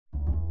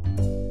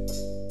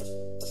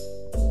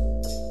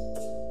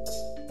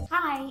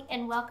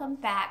and welcome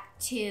back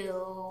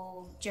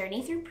to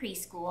Journey Through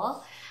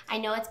Preschool. I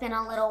know it's been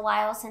a little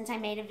while since I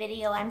made a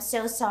video. I'm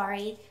so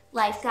sorry.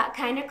 Life got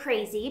kind of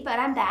crazy, but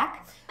I'm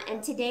back.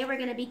 And today we're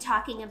going to be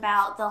talking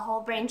about the whole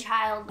brain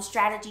child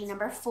strategy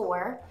number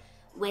 4,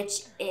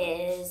 which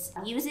is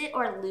use it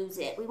or lose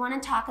it. We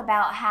want to talk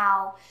about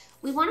how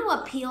we want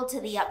to appeal to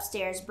the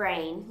upstairs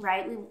brain,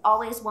 right? We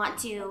always want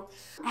to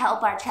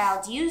help our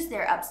child use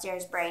their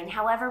upstairs brain.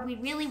 However, we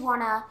really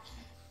want to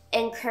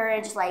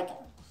encourage like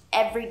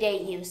everyday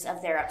use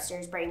of their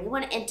upstairs brain. We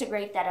want to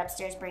integrate that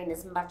upstairs brain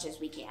as much as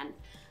we can.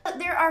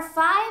 There are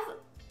 5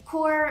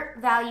 core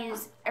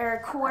values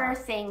or core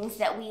things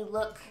that we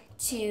look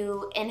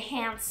to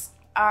enhance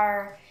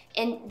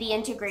the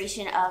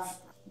integration of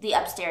the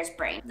upstairs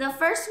brain. The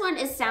first one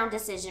is sound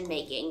decision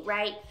making,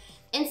 right?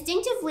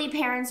 Instinctively,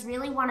 parents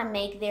really want to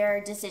make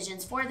their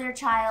decisions for their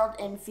child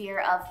in fear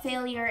of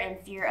failure, in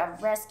fear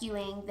of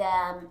rescuing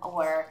them,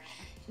 or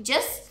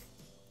just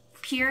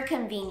pure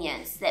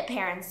convenience that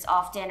parents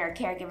often or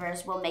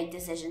caregivers will make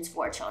decisions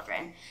for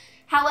children.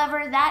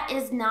 However, that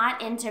is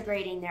not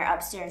integrating their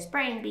upstairs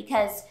brain,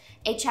 because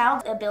a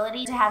child's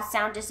ability to have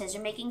sound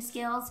decision-making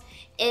skills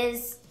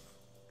is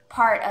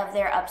part of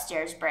their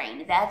upstairs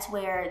brain. That's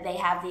where they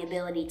have the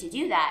ability to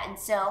do that. And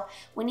so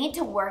we need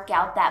to work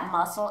out that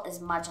muscle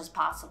as much as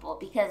possible,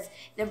 because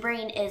the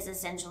brain is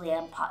essentially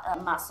a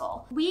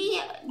muscle.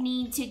 We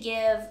need to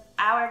give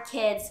our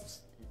kids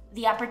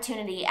the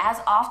opportunity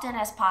as often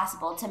as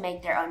possible to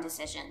make their own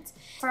decisions.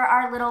 For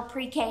our little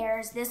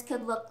pre-Kers, this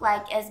could look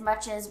like as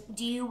much as,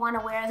 do you want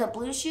to wear the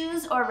blue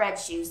shoes or red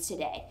shoes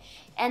today?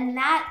 And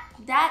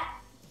that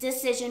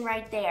decision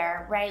right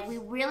there, right? We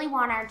really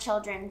want our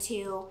children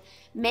to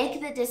make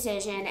the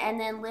decision and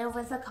then live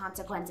with the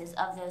consequences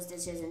of those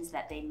decisions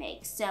that they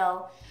make.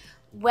 So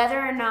whether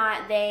or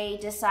not they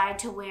decide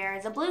to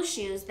wear the blue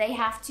shoes, they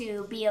have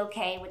to be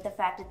okay with the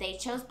fact that they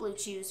chose blue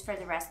shoes for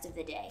the rest of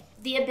the day.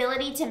 The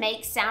ability to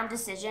make sound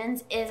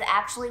decisions is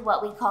actually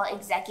what we call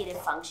executive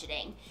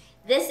functioning.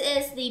 This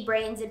is the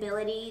brain's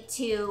ability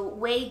to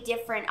weigh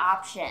different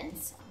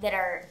options that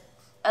are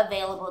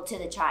available to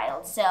the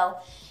child. So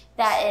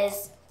that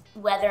is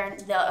whether,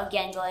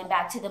 again, going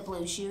back to the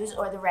blue shoes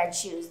or the red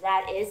shoes,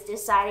 that is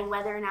deciding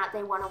whether or not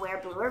they want to wear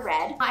blue or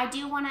red. I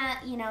do want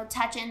to,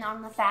 touch in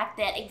on the fact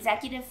that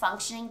executive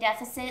functioning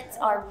deficits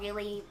are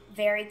really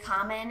very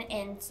common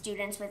in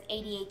students with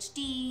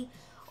ADHD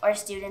or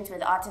students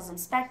with autism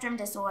spectrum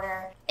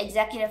disorder.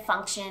 Executive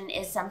function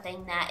is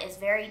something that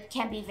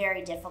can be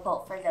very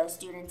difficult for those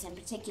students in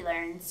particular.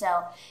 And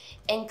so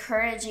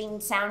encouraging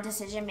sound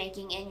decision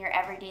making in your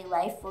everyday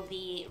life will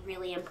be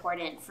really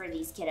important for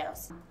these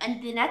kiddos.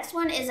 And the next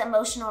one is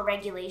emotional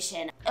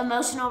regulation.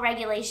 Emotional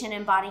regulation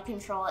and body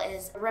control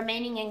is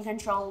remaining in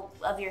control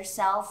of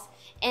yourself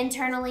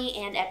internally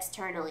and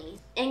externally.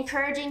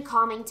 Encouraging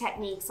calming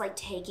techniques like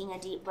taking a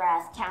deep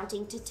breath,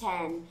 counting to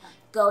 10,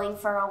 going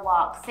for a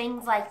walk,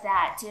 things like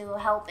that, to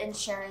help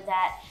ensure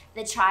that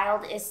the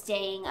child is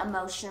staying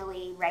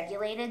emotionally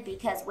regulated,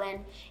 because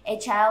when a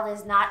child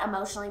is not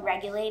emotionally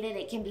regulated,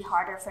 it can be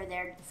harder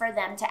for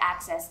them to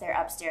access their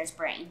upstairs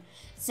brain.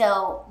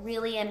 So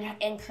really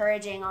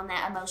encouraging on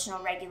that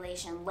emotional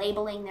regulation,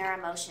 labeling their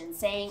emotions,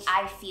 saying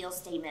I feel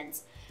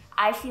statements.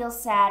 I feel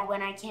sad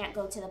when I can't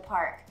go to the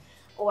park,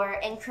 or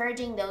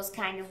encouraging those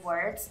kind of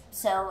words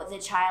so the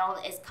child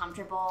is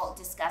comfortable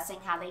discussing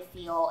how they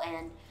feel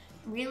and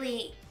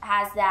really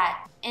has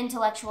that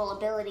intellectual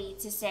ability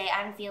to say,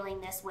 I'm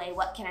feeling this way,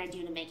 what can I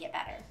do to make it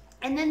better?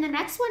 And then the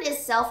next one is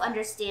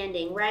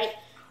self-understanding, right?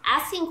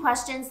 Asking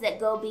questions that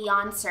go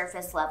beyond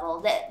surface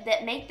level,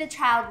 that make the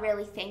child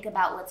really think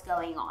about what's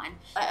going on.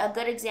 A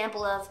good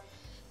example of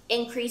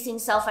increasing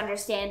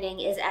self-understanding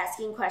is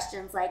asking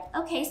questions like,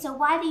 okay, so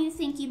why do you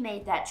think you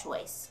made that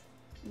choice?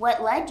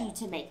 What led you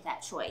to make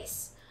that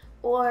choice?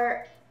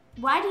 Or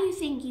why do you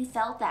think you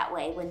felt that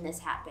way when this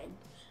happened?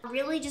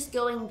 Really just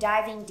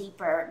diving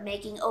deeper,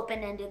 making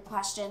open-ended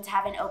questions,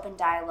 having open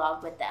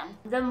dialogue with them.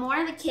 The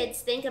more the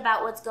kids think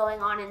about what's going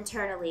on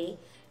internally,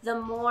 the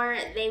more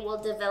they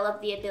will develop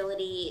the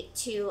ability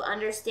to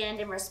understand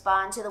and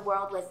respond to the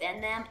world within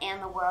them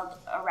and the world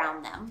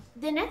around them.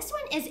 The next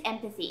one is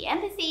empathy.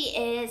 Empathy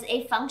is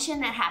a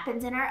function that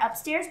happens in our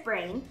upstairs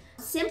brain.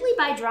 Simply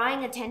by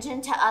drawing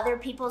attention to other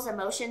people's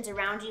emotions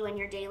around you in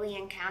your daily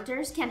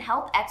encounters can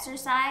help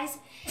exercise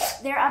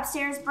their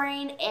upstairs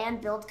brain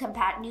and build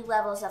new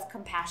levels of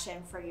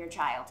compassion for your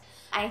child.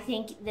 I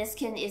think this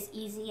is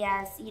easy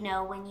as,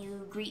 when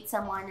you greet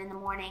someone in the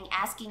morning,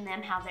 asking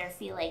them how they're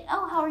feeling.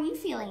 Oh, how are you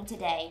feeling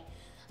today?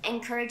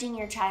 Encouraging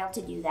your child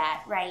to do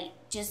that, right?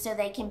 Just so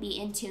they can be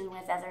in tune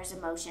with others'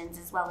 emotions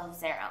as well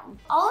as their own.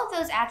 All of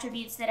those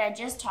attributes that I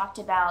just talked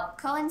about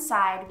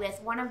coincide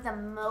with one of the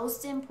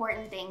most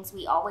important things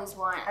we always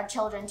want our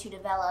children to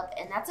develop,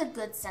 and that's a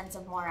good sense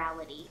of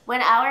morality.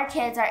 When our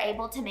kids are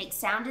able to make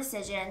sound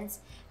decisions,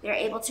 they're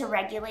able to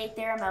regulate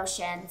their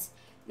emotions,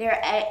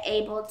 they're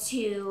able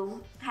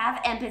to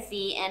have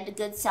empathy and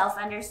good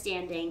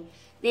self-understanding,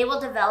 They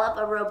will develop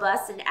a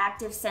robust and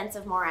active sense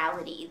of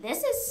morality.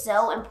 This is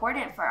so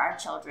important for our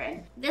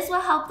children. This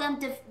will help them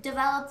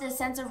develop the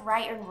sense of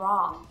right and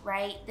wrong,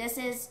 right? This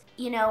is,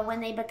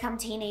 when they become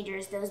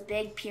teenagers, those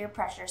big peer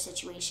pressure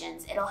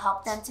situations. It'll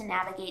help them to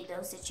navigate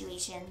those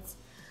situations.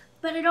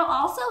 But it'll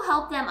also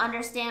help them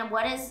understand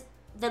what is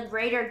the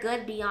greater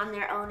good beyond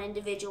their own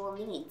individual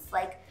needs.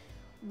 Like,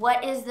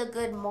 what is the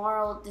good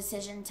moral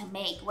decision to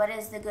make? What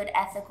is the good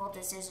ethical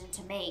decision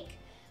to make?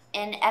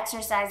 And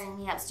exercising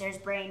the upstairs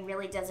brain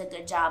really does a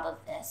good job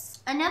of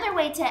this. Another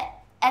way to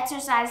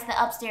exercise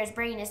the upstairs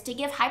brain is to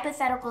give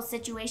hypothetical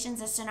situations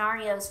and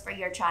scenarios for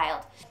your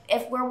child.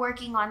 If we're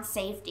working on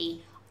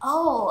safety,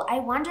 oh, I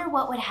wonder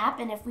what would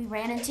happen if we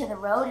ran into the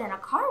road and a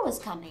car was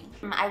coming.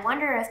 I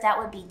wonder if that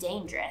would be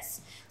dangerous.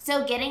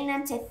 So getting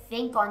them to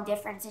think on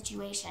different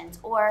situations.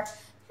 Or,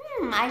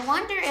 I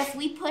wonder if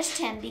we pushed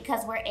him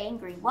because we're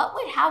angry,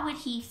 how would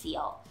he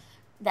feel?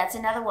 That's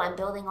another one,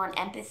 building on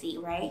empathy,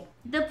 right?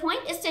 The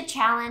point is to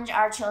challenge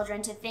our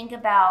children to think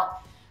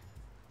about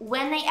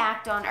when they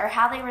act on or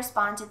how they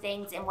respond to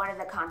things and what are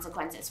the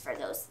consequences for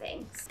those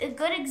things. A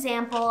good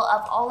example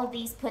of all of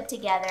these put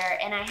together,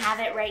 and I have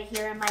it right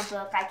here in my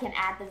book. I can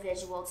add the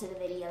visual to the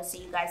video so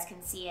you guys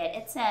can see it.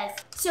 It says,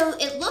 so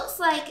it looks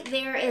like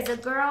there is a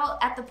girl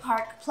at the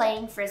park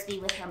playing Frisbee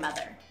with her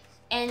mother.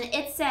 And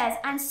it says,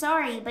 I'm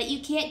sorry, but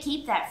you can't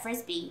keep that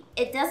Frisbee.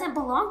 It doesn't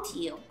belong to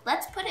you.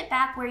 Let's put it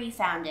back where you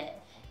found it.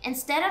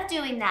 Instead of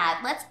doing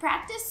that, let's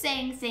practice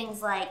saying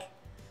things like,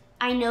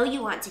 I know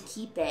you want to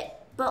keep it,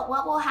 but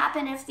what will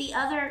happen if the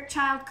other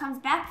child comes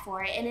back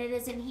for it and it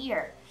isn't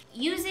here?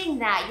 Using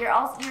that,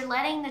 you're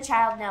letting the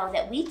child know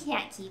that we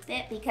can't keep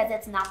it because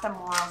it's not the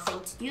moral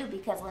thing to do,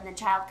 because when the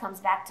child comes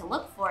back to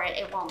look for it,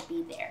 it won't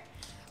be there.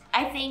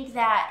 I think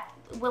that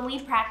when we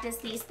practice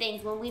these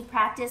things, when we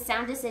practice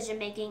sound decision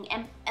making,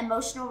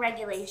 emotional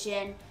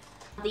regulation,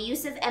 the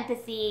use of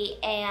empathy,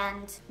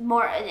 and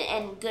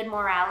good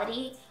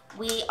morality,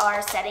 we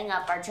are setting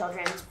up our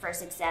children for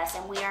success.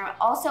 And we are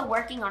also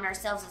working on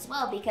ourselves as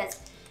well,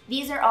 because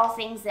these are all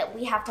things that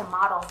we have to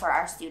model for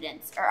our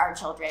students or our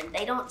children.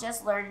 They don't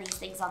just learn these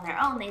things on their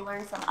own, they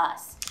learn from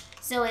us.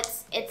 So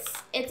it's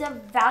a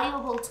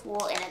valuable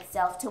tool in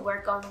itself to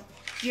work on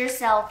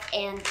yourself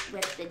and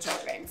with the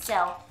children.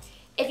 So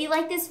if you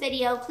like this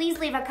video, please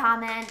leave a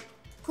comment.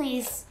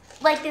 Please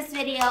like this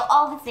video,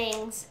 all the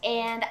things,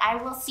 and I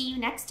will see you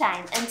next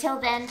time. Until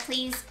then,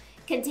 please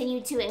continue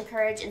to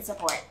encourage and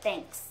support.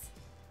 Thanks.